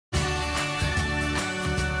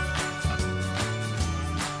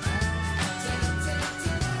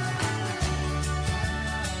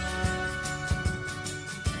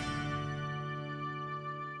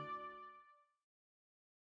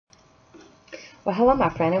Well, hello my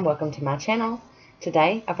friend and welcome to my channel.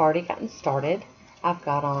 Today I've already gotten started. I've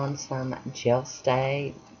got on some Gel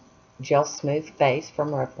Smooth Base from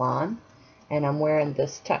Revlon, and I'm wearing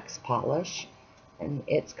this Tux polish, and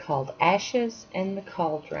it's called Ashes in the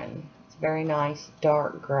Cauldron. It's a very nice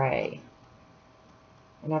dark gray.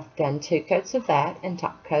 And I've done 2 coats of that and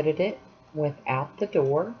top coated it without the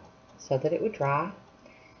door so that it would dry.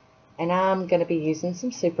 And I'm going to be using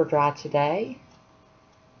some Super Dry today.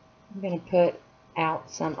 I'm going to put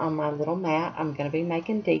out some on my little mat. I'm going to be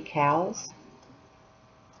making decals.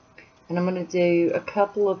 And I'm going to do a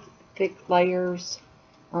couple of thick layers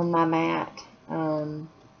on my mat and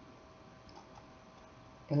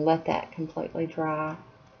let that completely dry.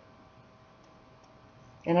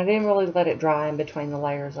 And I didn't really let it dry in between the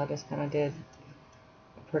layers. I just kind of did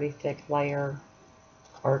a pretty thick layer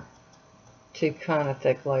or 2 kind of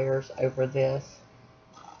thick layers over this,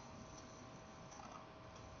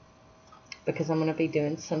 because I'm going to be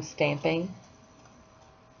doing some stamping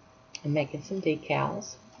and making some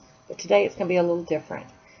decals. But today it's going to be a little different.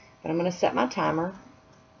 But I'm going to set my timer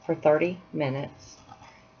for 30 minutes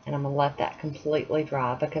and I'm going to let that completely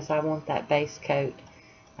dry, because I want that base coat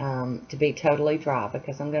to be totally dry,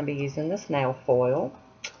 because I'm going to be using this nail foil.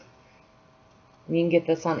 You can get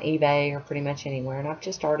this on eBay or pretty much anywhere, and I've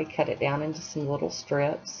just already cut it down into some little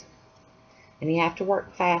strips. And you have to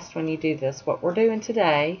work fast when you do this. What we're doing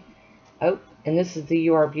today, and this is the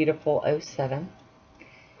You Are Beautiful 07.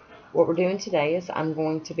 What we're doing today is I'm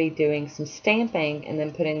going to be doing some stamping and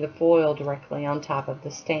then putting the foil directly on top of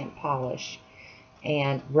the stamp polish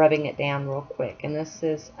and rubbing it down real quick. And this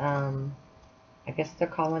is, I guess they're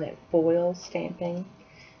calling it foil stamping.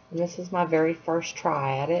 And this is my very first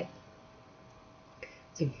try at it.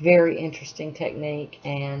 It's a very interesting technique,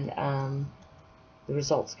 and the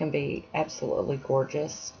results can be absolutely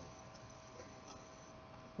gorgeous.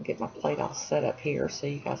 I'll get my plate all set up here so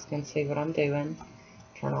you guys can see what I'm doing.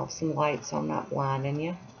 Turn off some lights so I'm not blinding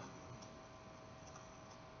you.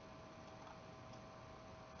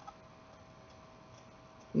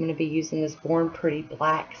 I'm going to be using this Born Pretty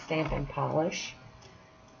black stamping polish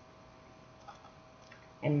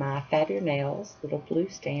and my Fab Your Nails little blue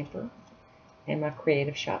stamper and my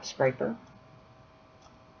Creative Shop scraper.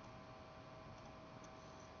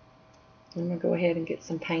 I'm going to go ahead and get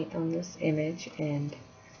some paint on this image, and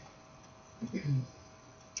then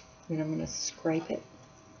I'm going to scrape it.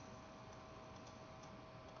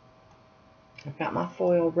 I've got my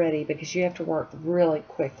foil ready, because you have to work really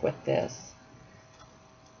quick with this.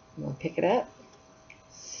 I'm going to pick it up,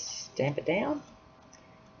 stamp it down,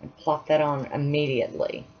 and plop that on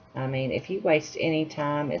immediately. I mean, if you waste any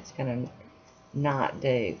time, it's going to not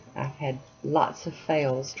do. I've had lots of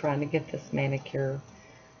fails trying to get this manicure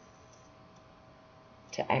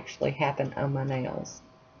to actually happen on my nails.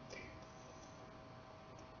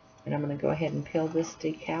 And I'm going to go ahead and peel this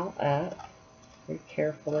decal up very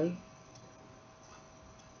carefully.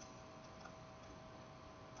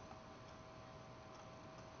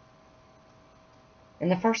 And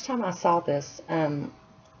the first time I saw this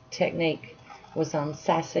technique was on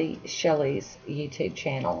Sassy Shelly's YouTube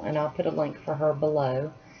channel, and I'll put a link for her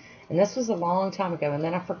below. And this was a long time ago, and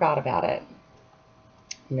then I forgot about it.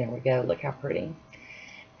 And there we go, look how pretty.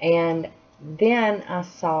 And then I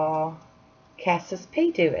saw Cassis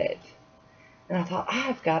P do it, and I thought,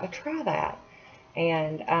 I've got to try that.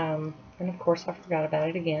 And of course I forgot about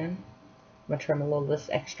it again. I'm going to trim a little of this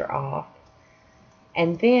extra off.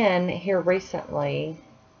 And then here recently,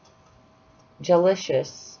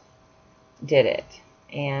 Jalicious did it,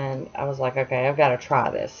 and I was like, okay, I've got to try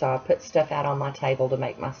this. So I put stuff out on my table to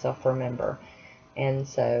make myself remember, and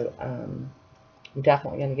so I'm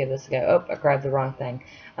definitely going to give this a go. Oh, I grabbed the wrong thing.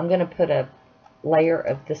 I'm going to put a layer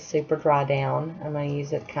of this Super Dry down. I'm going to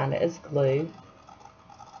use it kind of as glue.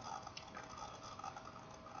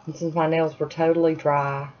 And since my nails were totally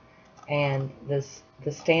dry and the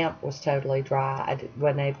stamp was totally dry, I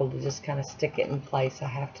wasn't able to just kind of stick it in place. I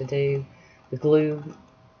have to do the glue,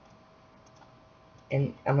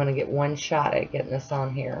 and I'm going to get one shot at getting this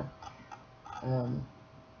on here. And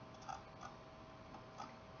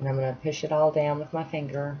I'm going to push it all down with my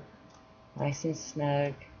finger, nice and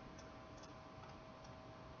snug.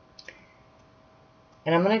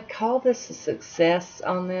 And I'm going to call this a success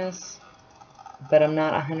on this, but I'm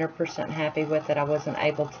not 100% happy with it. I wasn't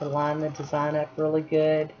able to line the design up really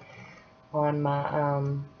good on my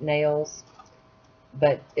nails,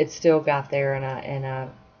 but it still got there, and I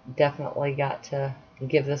definitely got to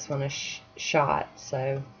give this one a shot.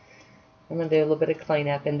 So I'm going to do a little bit of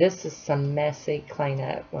cleanup, and this is some messy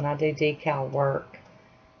cleanup. When I do decal work,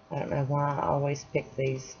 I don't know why I always pick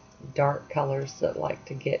these dark colors that like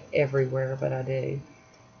to get everywhere, but I do.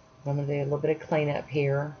 I'm going to do a little bit of cleanup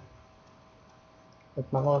here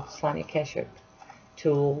with my little slimy ketchup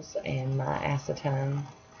tools and my acetone.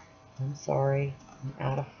 I'm sorry, I'm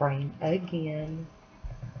out of frame again.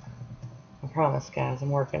 I promise, guys, I'm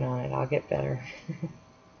working on it. I'll get better.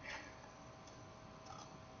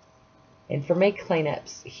 And for me,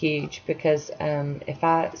 cleanup's huge because if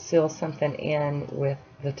I seal something in with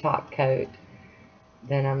the top coat,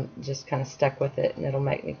 then I'm just kind of stuck with it and it'll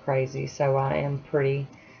make me crazy. So I am pretty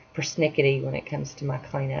persnickety when it comes to my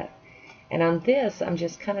cleanup. And on this, I'm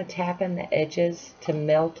just kind of tapping the edges to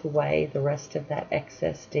melt away the rest of that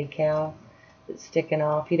excess decal that's sticking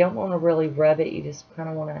off. You don't want to really rub it. You just kind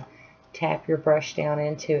of want to tap your brush down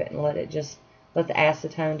into it and let the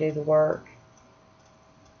acetone do the work.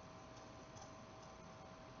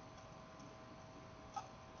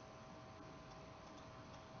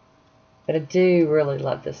 But I do really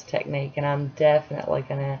love this technique, and I'm definitely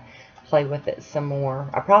going to play with it some more.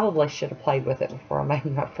 I probably should have played with it before I made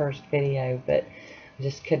my first video, but I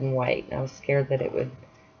just couldn't wait. I was scared that it would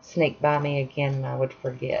sneak by me again and I would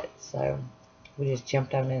forget. So we just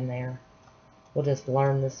jumped on in there. We'll just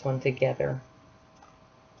learn this one together.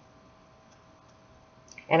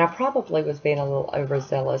 And I probably was being a little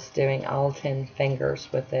overzealous doing all 10 fingers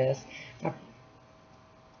with this. I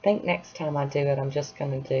think next time I do it, I'm just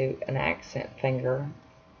going to do an accent finger.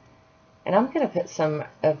 And I'm going to put some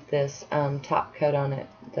of this top coat on it,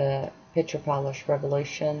 the Picture Polish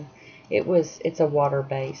Revolution. It's a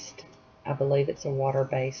water-based, I believe it's a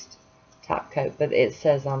water-based top coat, but it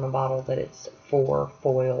says on the bottle that it's 4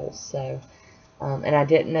 foils. So, and I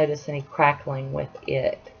didn't notice any crackling with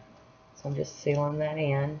it. So I'm just sealing that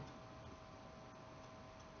in.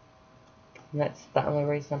 And that's the only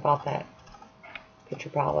reason I bought that Picture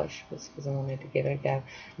Polish, was because I wanted to give it a go.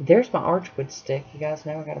 There's my archwood stick. You guys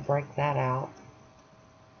know I got to break that out.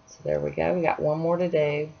 So there we go. We got one more to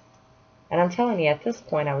do. And I'm telling you, at this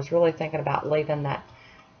point, I was really thinking about leaving that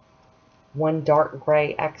one dark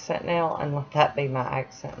gray accent nail and let that be my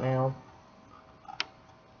accent nail.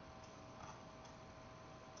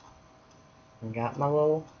 I got my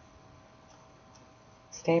little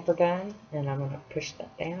stamper done, and I'm going to push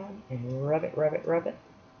that down and rub it, rub it, rub it.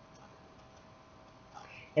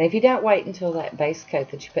 And if you don't wait until that base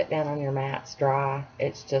coat that you put down on your mat's dry,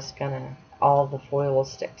 it's just going to, all the foil will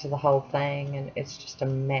stick to the whole thing, and it's just a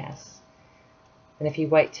mess. And if you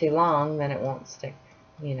wait too long, then it won't stick,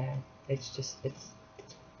 you know.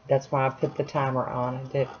 That's why I put the timer on.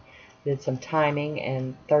 I did some timing,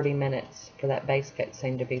 and 30 minutes for that base coat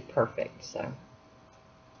seemed to be perfect. So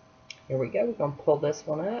here we go. We're going to pull this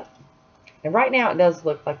one up. And right now it does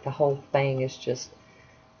look like the whole thing is just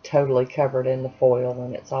totally covered in the foil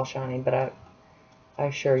and it's all shiny, but I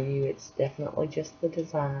assure you it's definitely just the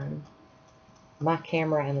design. My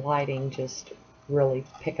camera and lighting just really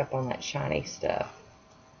pick up on that shiny stuff.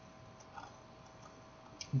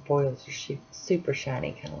 And foils are super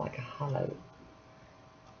shiny, kind of like a hollow.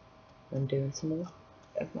 I'm doing some more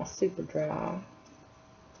of my super dry,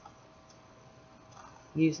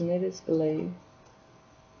 using it as glue.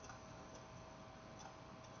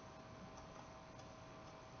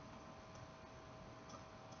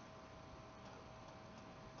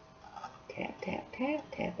 Tap, tap, tap,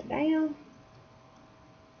 tap it down.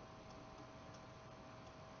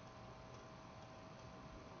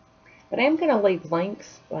 But I am going to leave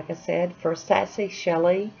links, like I said, for Sassy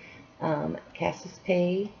Shelly, Cassis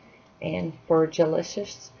P, and for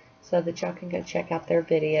Jalicious, so that y'all can go check out their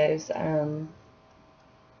videos.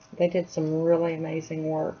 They did some really amazing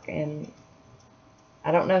work, and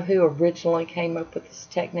I don't know who originally came up with this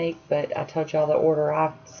technique, but I told y'all the order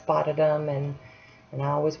I spotted them, and I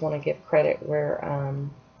always want to give credit where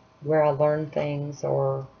I learn things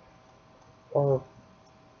or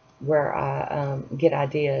where I get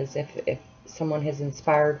ideas. If someone has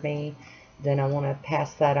inspired me, then I want to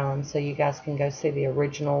pass that on so you guys can go see the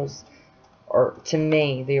originals, or to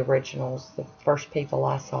me, the originals, the first people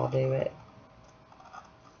I saw do it.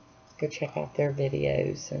 Go check out their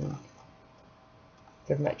videos, and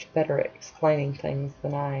they're much better at explaining things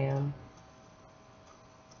than I am.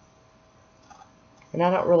 And I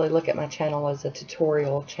don't really look at my channel as a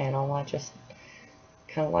tutorial channel. I just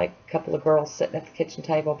kind of like a couple of girls sitting at the kitchen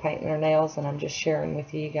table painting their nails, and I'm just sharing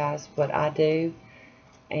with you guys what I do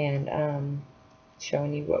and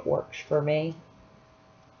showing you what works for me.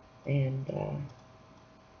 And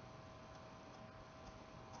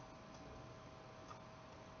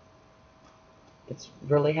it's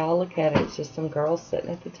really how I look at it. It's just some girls sitting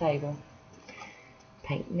at the table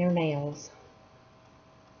painting their nails.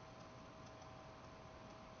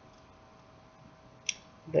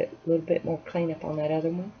 but a little bit more cleanup on that other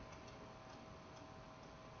one.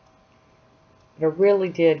 But I really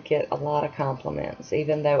did get a lot of compliments,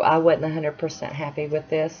 even though I wasn't 100% happy with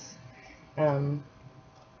this.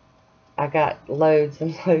 I got loads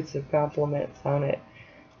and loads of compliments on it,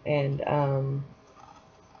 and I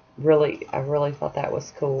really thought that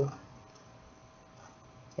was cool.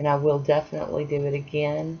 And I will definitely do it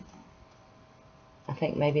again. I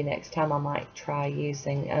think maybe next time I might try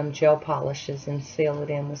using gel polishes and seal it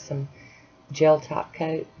in with some gel top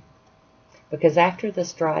coat, because after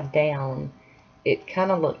this dried down, it kind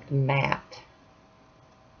of looked matte.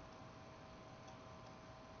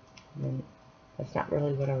 And that's not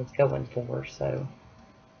really what I was going for, so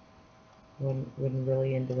wasn't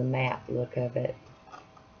really into the matte look of it.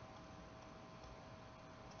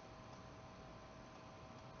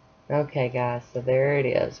 Okay, guys, so there it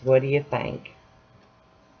is. What do you think?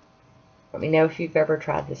 Let me know if you've ever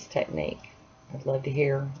tried this technique. I'd love to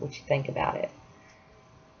hear what you think about it.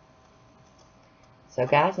 So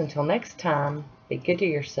guys, until next time, be good to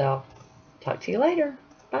yourself. Talk to you later.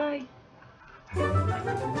 Bye.